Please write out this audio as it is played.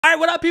Alright,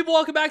 what up, people?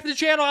 Welcome back to the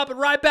channel. I'll be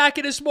right back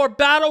into some more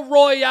Battle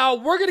Royale.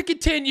 We're going to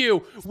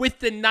continue with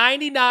the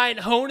 99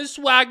 HONUS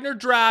Wagner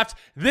draft.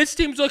 This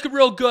team's looking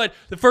real good.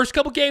 The first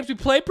couple games we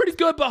played pretty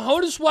good, but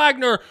HONUS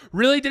Wagner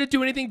really didn't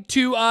do anything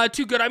too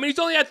good. I mean, he's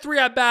only had 3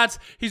 at-bats.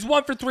 He's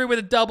 1 for 3 with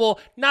a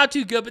double. Not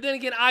too good, but then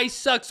again, I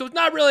suck, so it's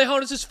not really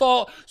HONUS'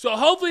 fault. So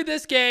hopefully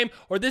this game,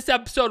 or this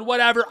episode,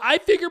 whatever, I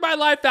figure my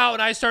life out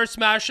and I start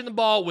smashing the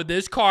ball with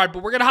this card.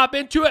 But we're going to hop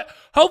into it.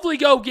 Hopefully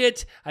go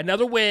get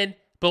another win.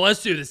 But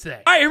let's do this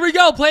thing. All right, here we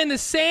go. Playing the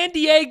San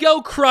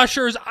Diego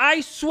Crushers.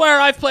 I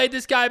swear I've played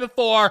this guy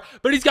before,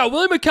 but he's got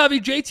Willie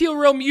McCovey, JT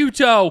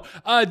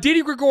Realmuto,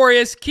 Didi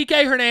Gregorius,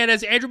 Kike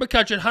Hernandez, Andrew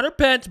McCutcheon, Hunter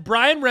Pence,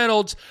 Brian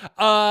Reynolds,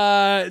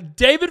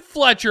 David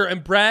Fletcher,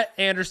 and Brett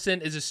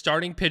Anderson is a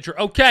starting pitcher.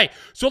 Okay,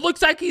 so it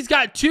looks like he's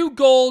got 2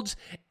 golds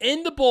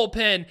in the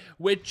bullpen,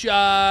 which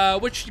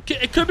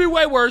it could be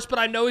way worse, but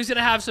I know he's going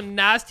to have some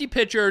nasty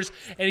pitchers,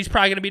 and he's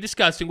probably going to be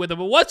disgusting with them.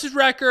 But what's his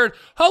record?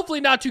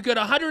 Hopefully not too good.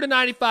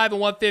 195 and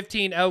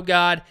 115. Oh,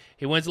 God.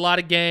 He wins a lot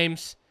of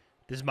games.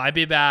 This might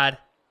be bad,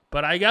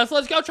 but I guess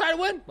let's go try to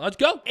win. Let's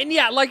go. And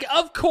yeah, like,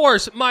 of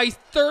course, my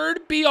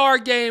 3rd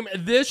BR game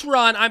this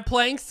run, I'm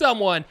playing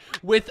someone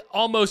with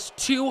almost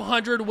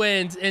 200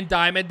 wins in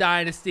Diamond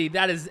Dynasty.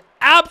 That is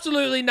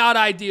absolutely not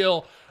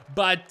ideal.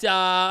 But,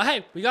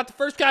 hey, we got the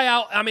first guy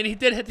out. I mean, he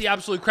did hit the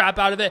absolute crap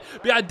out of it.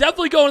 But yeah,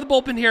 definitely going to the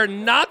bullpen here.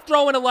 Not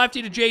throwing a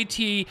lefty to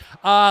JT.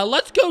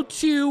 Let's go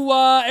to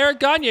Eric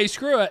Gagne.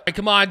 Screw it.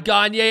 Come on,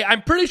 Gagne.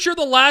 I'm pretty sure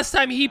the last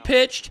time he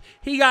pitched,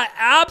 he got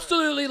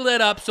absolutely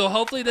lit up. So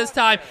hopefully this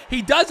time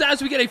he does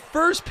as we get a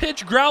first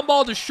pitch ground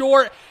ball to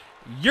short.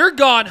 You're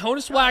gone.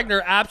 HONUS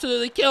Wagner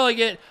absolutely killing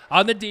it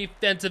on the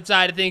defensive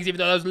side of things, even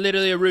though that was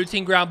literally a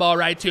routine ground ball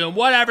right to him.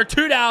 Whatever.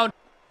 2 down.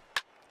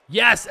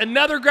 Yes,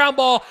 another ground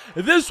ball.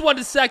 This one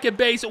to second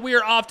base. We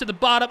are off to the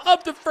bottom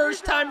of the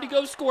first time to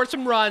go score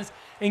some runs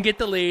and get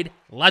the lead.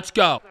 Let's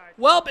go.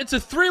 Well, it's a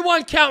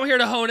 3-1 count here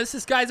to HONUS.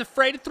 This guy's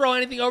afraid to throw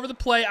anything over the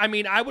plate. I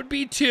mean, I would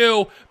be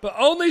too, but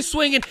only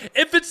swinging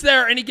if it's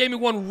there, and he gave me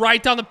one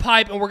right down the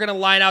pipe, and we're going to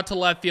line out to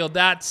left field.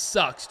 That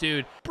sucks,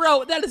 dude.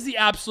 Bro, that is the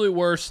absolute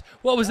worst.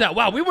 What was that?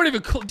 Wow, we weren't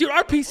even dude,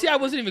 our PCI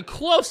wasn't even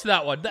close to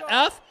that one. The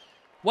F?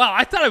 Wow,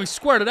 I thought I was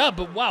squared it up,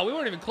 but wow, we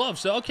weren't even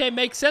close. So, okay,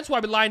 makes sense why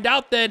we lined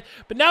out then.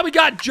 But now we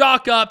got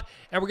Jock up,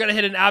 and we're going to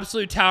hit an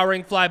absolute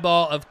towering fly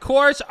ball, of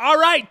course. All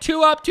right,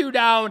 2 up, 2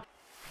 down.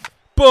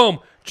 Boom.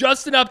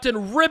 Justin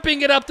Upton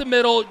ripping it up the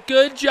middle.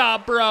 Good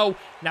job, bro.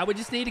 Now we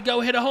just need to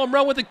go hit a home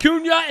run with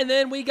Acuna, and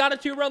then we got a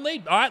 2-run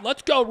lead. All right,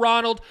 let's go,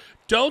 Ronald.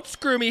 Don't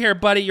screw me here,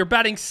 buddy. You're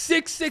batting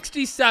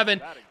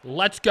 .667.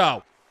 Let's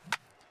go.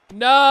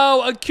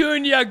 No,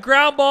 Acuna,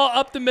 ground ball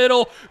up the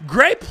middle.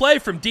 Great play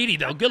from Didi,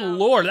 though. Good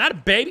Lord, that a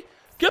baby.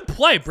 Good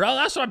play, bro.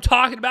 That's what I'm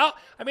talking about.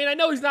 I mean, I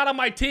know he's not on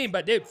my team,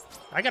 but, dude,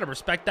 I got to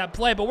respect that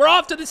play. But we're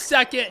off to the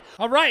second.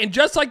 All right, and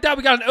just like that,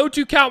 we got an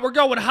 0-2 count. We're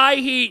going high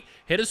heat.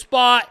 Hit a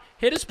spot.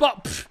 Hit a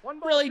spot. Pfft,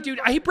 really, dude,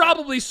 he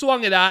probably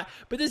swung at that,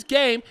 but this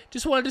game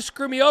just wanted to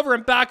screw me over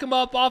and back him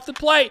up off the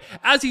plate.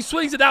 As he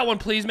swings at that one,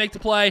 please make the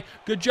play.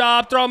 Good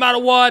job. Throw him out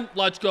of 1.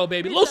 Let's go,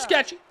 baby. A little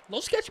sketchy,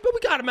 but we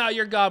got him out.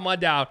 You're gone. 1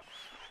 down.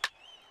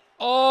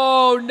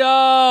 Oh,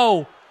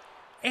 no.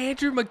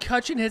 Andrew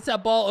McCutcheon hits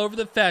that ball over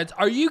the fence.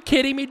 Are you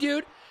kidding me,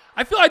 dude?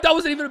 I feel like that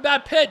wasn't even a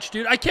bad pitch,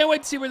 dude. I can't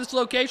wait to see where this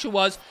location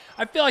was.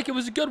 I feel like it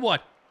was a good one.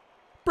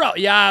 Bro,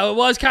 yeah, it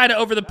was kind of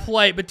over the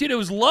plate, but, dude, it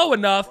was low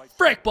enough.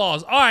 Frick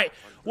balls. All right.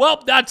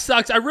 Well, that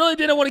sucks. I really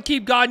didn't want to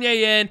keep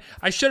Gagne in.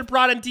 I should have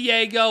brought in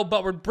Diego,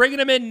 but we're bringing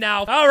him in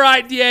now. All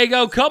right,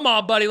 Diego, come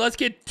on, buddy. Let's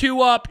get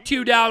 2 up,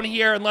 2 down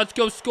here, and let's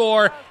go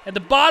score at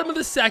the bottom of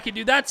the second,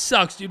 dude. That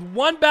sucks, dude.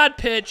 1 bad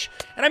pitch,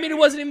 and I mean, it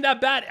wasn't even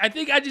that bad. I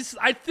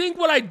think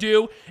what I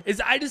do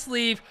is I just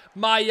leave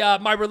my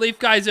my relief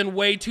guys in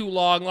way too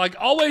long. I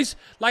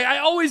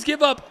always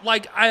give up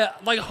like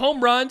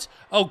home runs.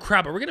 Oh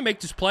crap, are we gonna make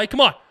this play? Come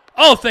on.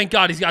 Oh, thank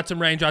God he's got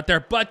some range out there.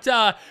 But,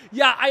 yeah,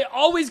 I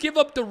always give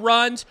up the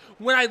runs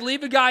when I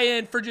leave a guy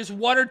in for just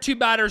 1 or 2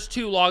 batters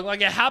too long.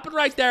 Like, it happened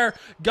right there.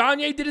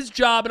 Gagne did his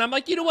job, and I'm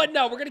like, you know what?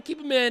 No, we're going to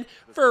keep him in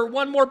for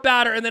 1 more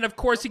batter. And then, of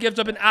course, he gives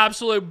up an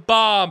absolute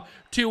bomb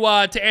to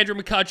Andrew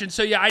McCutcheon.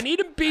 So, yeah, I need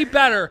to be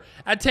better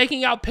at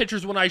taking out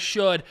pitchers when I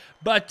should.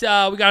 But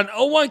we got an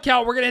 0-1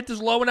 count. We're going to hit this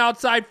low and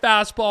outside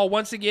fastball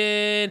once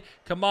again.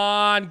 Come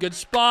on. Good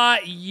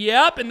spot.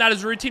 Yep, and that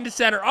is routine to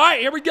center. All right,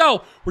 here we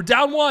go. We're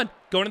down 1.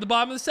 Going to the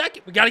bottom of the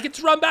second. We got to get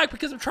this run back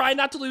because I'm trying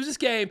not to lose this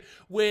game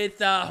with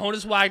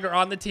HONUS Wagner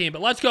on the team.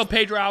 But let's go,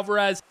 Pedro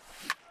Alvarez.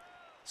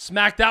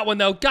 Smack that one,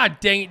 though. God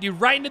dang it, dude.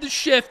 Right into the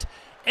shift.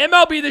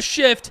 MLB the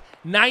shift.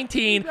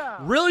 19.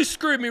 Really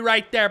screwed me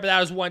right there, but that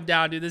was 1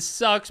 down, dude. This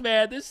sucks,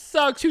 man. This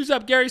sucks. Who's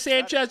up? Gary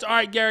Sanchez? All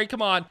right, Gary,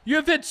 come on. You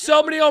have hit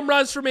so many home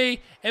runs for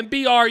me. And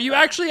BR, you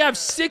actually have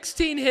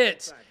 16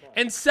 hits.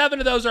 And 7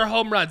 of those are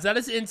home runs. That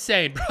is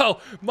insane, bro.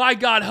 My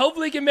God.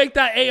 Hopefully he can make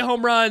that 8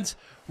 home runs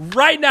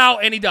right now,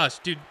 and he does.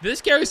 Dude, this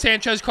Gary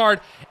Sanchez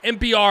card in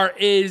BR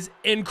is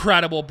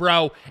incredible,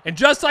 bro. And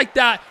just like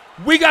that,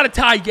 we got a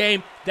tie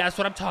game. That's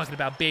what I'm talking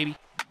about, baby.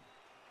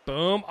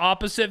 Boom,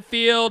 opposite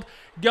field.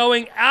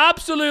 going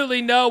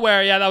absolutely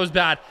nowhere. Yeah, that was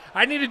bad.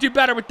 I need to do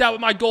better with that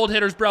with my gold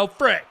hitters, bro.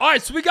 Frick. All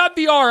right, so we got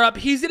VR up.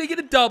 He's going to get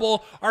a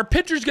double. Our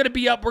pitcher's going to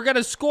be up. We're going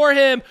to score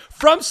him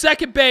from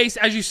second base.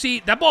 As you see,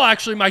 that ball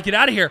actually might get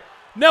out of here.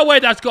 No way,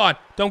 that's gone.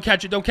 Don't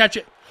catch it. Don't catch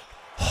it.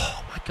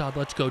 Oh, my God.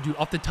 Let's go, dude.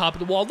 Off the top of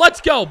the wall.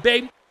 Let's go,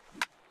 baby.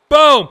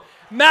 Boom.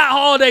 Matt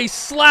Holliday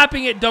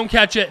slapping it. Don't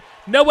catch it.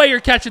 No way you're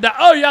catching that.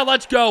 Oh, yeah,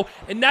 let's go.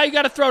 And now you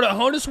got to throw to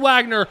HONUS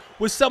Wagner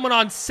with someone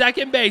on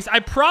second base.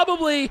 I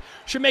probably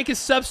should make a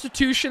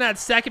substitution at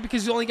second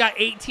because he's only got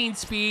 18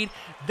 speed.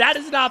 That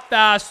is not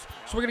fast.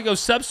 So we're going to go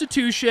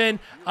substitution.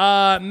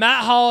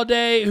 Matt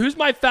Holliday. Who's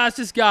my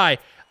fastest guy?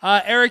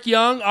 Eric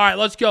Young. All right,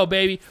 let's go,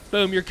 baby.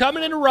 Boom. You're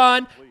coming in to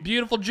run.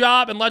 Beautiful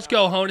job. And let's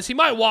go, HONUS. He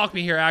might walk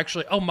me here,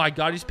 actually. Oh, my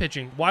God, he's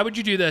pitching. Why would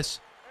you do this?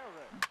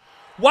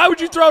 Why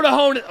would you throw to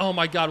HONUS? Oh,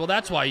 my God. Well,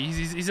 that's why.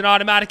 He's an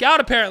automatic out,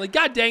 apparently.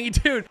 God dang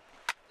it, dude.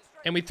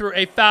 And we threw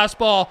a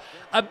fastball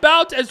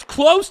about as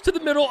close to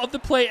the middle of the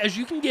plate as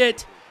you can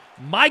get.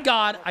 My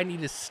God, I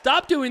need to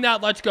stop doing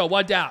that. Let's go.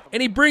 One down.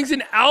 And he brings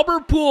in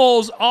Albert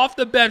Pujols off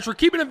the bench. We're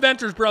keeping it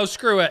Venters, bro.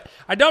 Screw it.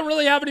 I don't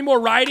really have any more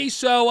righties,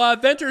 so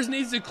Venters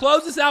needs to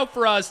close this out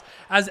for us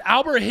as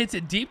Albert hits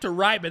it deep to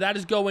right, but that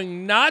is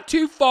going not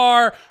too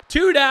far.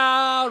 2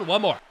 down.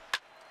 One more.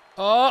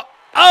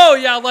 Oh,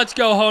 yeah, let's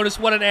go, HONUS.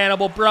 What an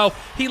animal, bro.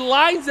 He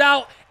lines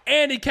out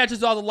and he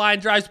catches all the line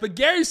drives. But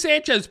Gary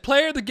Sanchez,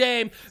 player of the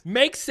game,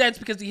 makes sense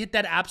because he hit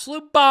that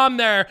absolute bomb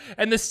there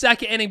in the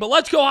second inning. But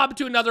let's go hop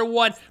into another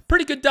one.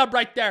 Pretty good dub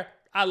right there.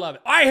 I love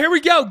it. All right, here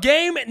we go.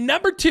 Game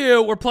number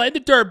 2. We're playing the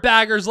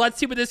Dirtbaggers. Let's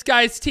see what this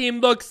guy's team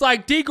looks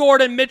like. D.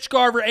 Gordon, Mitch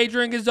Garver,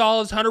 Adrian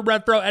Gonzalez, Hunter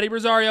Renfroe, Eddie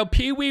Rosario,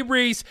 Pee Wee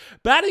Reese.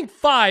 Batting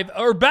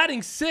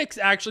 6,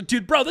 actually.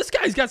 Dude, bro, this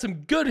guy's got some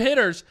good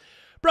hitters.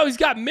 Bro, he's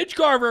got Mitch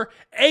Garver,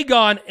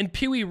 Agon, and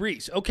Pee Wee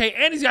Reese, okay?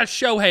 And he's got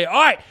Shohei. All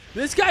right,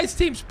 this guy's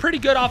team's pretty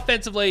good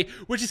offensively,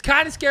 which is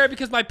kind of scary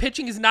because my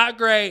pitching is not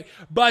great,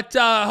 but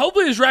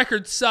hopefully his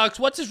record sucks.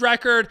 What's his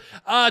record?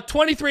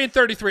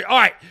 23-33. All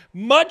right,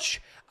 much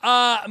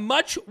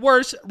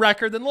worse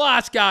record than the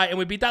last guy, and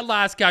we beat that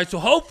last guy, so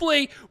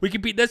hopefully we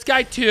can beat this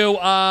guy too.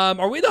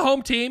 Are we the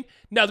home team?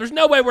 No, there's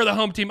no way we're the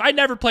home team. I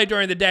never play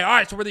during the day. All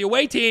right, so we're the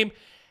away team.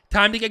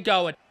 Time to get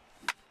going.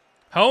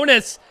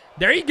 HONUS.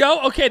 There you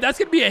go. Okay, that's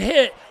going to be a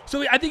hit.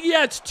 So I think he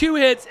has 2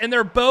 hits, and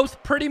they're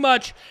both pretty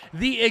much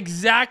the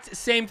exact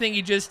same thing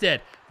he just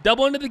did.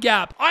 Double into the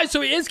gap. All right,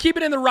 so he is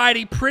keeping in the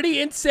righty. Pretty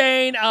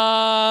insane.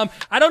 I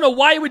don't know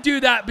why he would do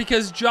that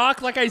because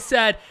Jock, like I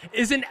said,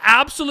 is an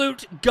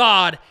absolute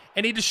god,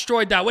 and he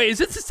destroyed that. Wait, is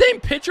this the same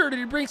pitcher, or did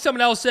he bring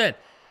someone else in?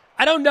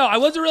 I don't know. I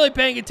wasn't really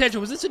paying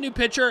attention. Was this a new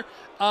pitcher?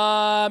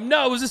 No,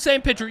 it was the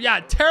same pitcher.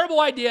 Yeah,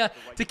 terrible idea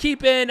to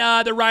keep in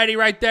the righty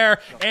right there,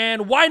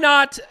 and why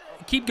not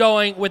keep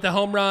going with a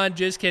home run?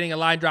 Just kidding. A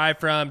line drive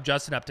from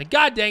Justin Upton.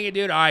 God dang it,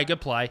 dude. All right,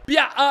 good play. But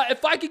yeah,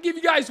 if I could give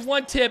you guys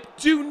one tip,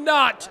 do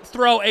not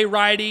throw a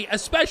righty,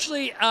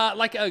 especially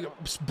like a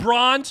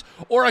bronze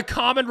or a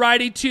common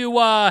righty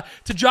to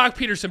Jock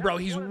Peterson, bro.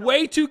 He's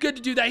way too good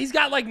to do that. He's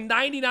got like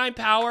 99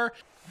 power.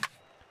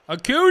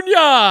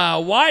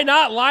 Acuna, why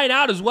not line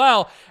out as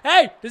well?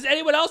 Hey, does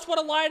anyone else want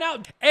to line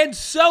out? And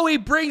so he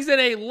brings in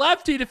a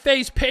lefty to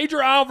face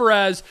Pedro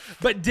Alvarez,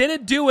 but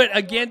didn't do it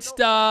against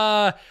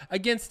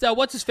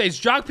what's his face?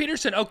 Jock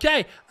Peterson.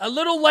 Okay, a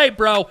little late,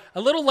 bro.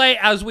 A little late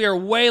as we are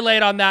way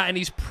late on that, and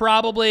he's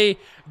probably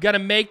going to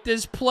make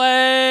this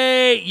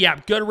play. Yeah,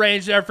 good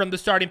range there from the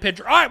starting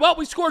pitcher. All right, well,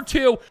 we scored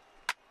 2.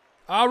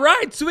 All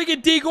right, so we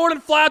get D. Gordon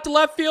fly out to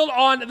left field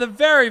on the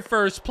very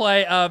first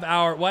play of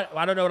our, what?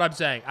 I don't know what I'm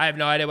saying. I have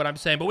no idea what I'm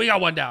saying, but we got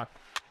 1 down.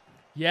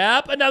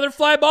 Yep, another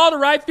fly ball to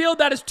right field.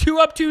 That is 2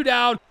 up, 2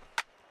 down.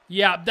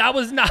 Yeah, that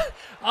was not,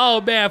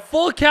 oh man,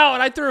 full count,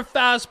 and I threw a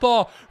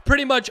fastball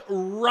pretty much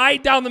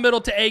right down the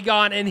middle to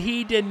Agon, and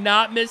he did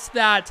not miss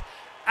that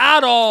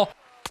at all.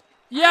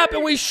 Yep,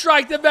 and we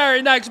strike the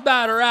very next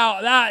batter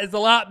out. That is a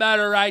lot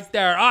better right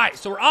there. All right,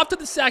 so we're off to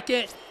the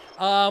second.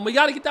 We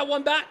got to get that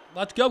one back.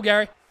 Let's go,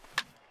 Gary.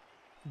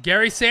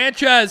 Gary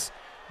Sanchez,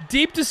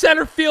 deep to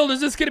center field.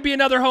 Is this going to be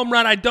another home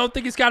run? I don't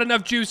think it's got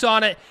enough juice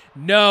on it.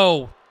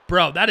 No,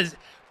 bro,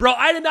 bro,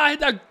 I did not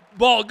hit that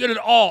ball good at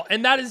all.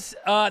 And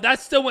that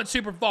still went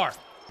super far.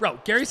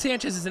 Bro, Gary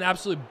Sanchez is an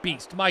absolute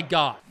beast. My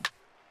God.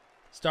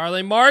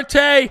 Starling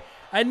Marte,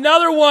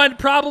 another one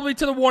probably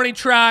to the warning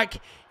track.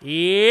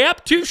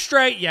 Yep, 2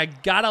 straight. You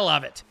gotta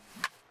love it.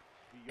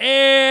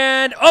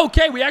 And,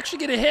 okay, we actually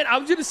get a hit. I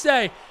was going to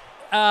say,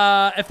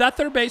 if that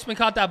third baseman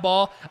caught that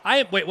ball,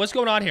 wait, what's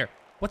going on here?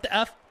 What the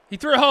F? He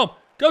threw it home.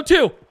 Go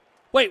 2.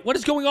 Wait, what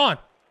is going on?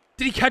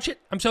 Did he catch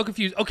it? I'm so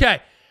confused.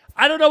 Okay.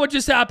 I don't know what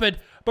just happened,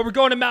 but we're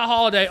going to Matt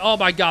Holliday. Oh,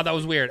 my God, that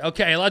was weird.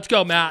 Okay, let's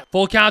go, Matt.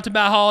 Full count to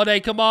Matt Holliday.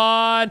 Come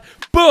on.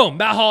 Boom.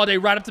 Matt Holliday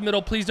right up the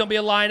middle. Please don't be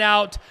a line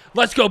out.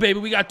 Let's go, baby.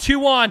 We got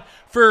 2 on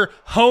for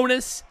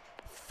HONUS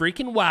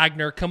freaking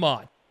Wagner. Come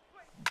on.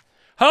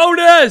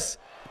 HONUS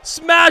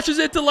smashes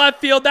it to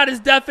left field. That is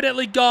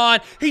definitely gone.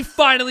 He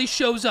finally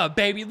shows up,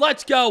 baby.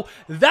 Let's go.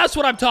 That's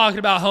what I'm talking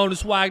about,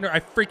 HONUS Wagner. I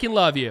freaking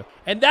love you.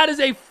 And that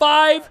is a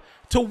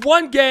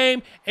 5-1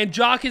 game, and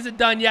Jock isn't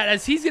done yet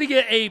as he's going to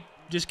get a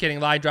Just kidding.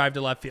 Line drive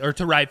to left field or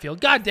to right field.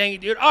 God dang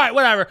it, dude. All right,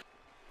 whatever.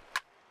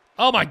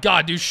 Oh, my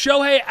God, dude.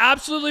 Shohei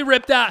absolutely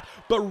ripped that,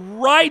 but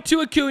right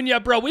to Acuna,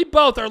 bro. We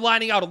both are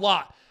lining out a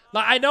lot.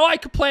 Now, I know I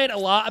complain a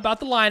lot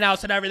about the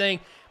lineouts and everything,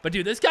 but,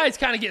 dude, this guy's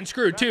kind of getting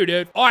screwed too,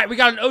 dude. All right, we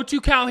got an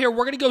 0-2 count here.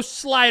 We're going to go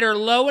slider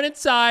low and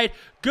inside.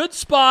 Good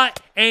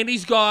spot, and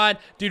he's gone.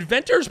 Dude,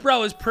 Venters,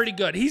 bro, is pretty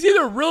good. He's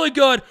either really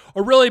good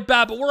or really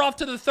bad, but we're off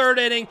to the third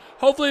inning.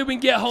 Hopefully we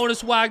can get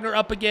Honus Wagner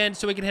up again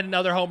so we can hit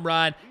another home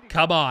run.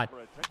 Come on.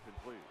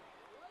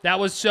 That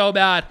was so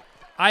bad.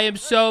 I am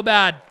so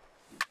bad.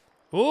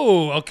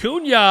 Ooh,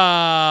 Acuna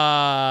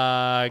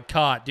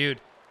caught, dude.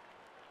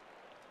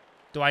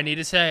 Do I need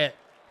to say it?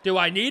 Do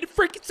I need to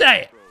freaking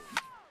say it?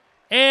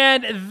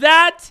 And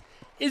that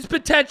is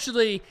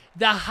potentially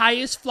the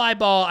highest fly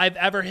ball I've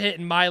ever hit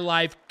in my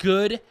life.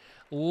 Good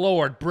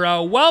Lord,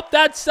 bro. Well,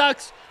 that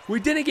sucks. We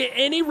didn't get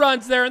any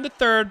runs there in the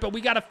third, but we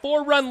got a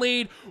 4-run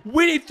lead.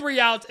 We need 3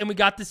 outs, and we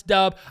got this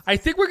dub. I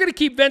think we're going to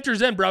keep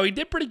Venters in, bro. He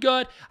did pretty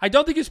good. I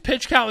don't think his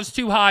pitch count was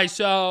too high,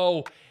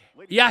 so...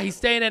 yeah, he's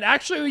staying in.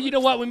 Actually, you know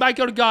what? We might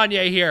go to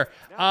Gagne here.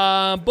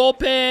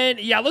 Bullpen.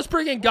 Yeah, let's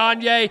bring in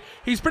Gagne.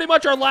 He's pretty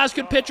much our last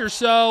good pitcher,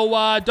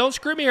 so don't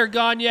screw me here,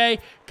 Gagne.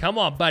 Come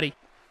on, buddy.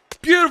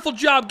 Beautiful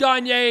job,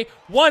 Gagne.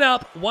 1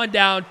 up, 1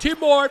 down. 2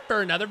 more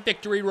for another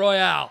victory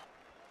royale.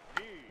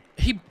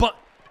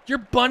 You're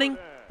bunting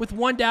with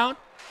 1 down?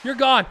 You're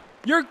gone.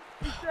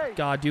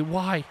 God, dude,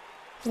 why?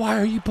 Why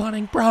are you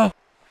bunting, bro?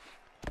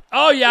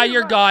 Oh, yeah,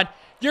 you're gone.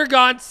 You're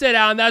gone. Sit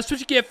down. That's what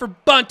you get for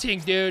bunting,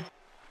 dude.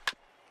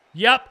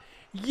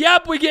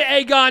 Yep, we get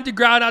Agon to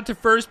ground out to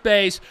first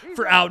base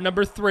for out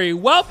number 3.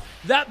 Well,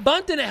 that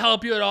bunt didn't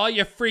help you at all,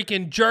 you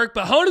freaking jerk.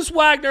 But Honus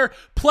Wagner,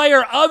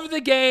 player of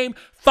the game,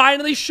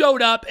 finally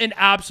showed up and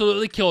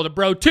absolutely killed it,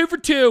 bro. 2 for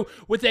 2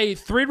 with a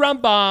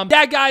 3-run bomb.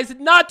 Yeah, guys,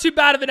 not too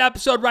bad of an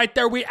episode right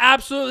there. We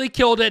absolutely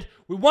killed it.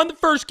 We won the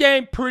first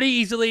game pretty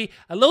easily.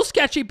 A little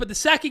sketchy, but the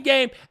second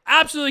game,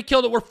 absolutely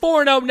killed it. We're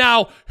 4-0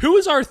 now. Who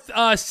is our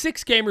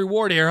 6-game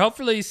reward here?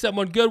 Hopefully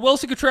someone good.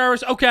 Wilson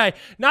Contreras. Okay,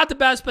 not the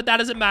best, but that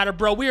doesn't matter,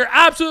 bro. We are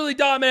absolutely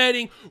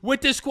dominating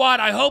with this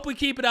squad. I hope we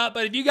keep it up,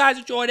 but if you guys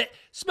enjoyed it,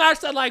 smash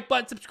that like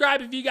button.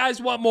 Subscribe if you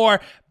guys want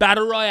more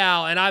Battle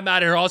Royale, and I'm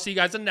out of here. I'll see you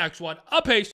guys in the next one. Peace.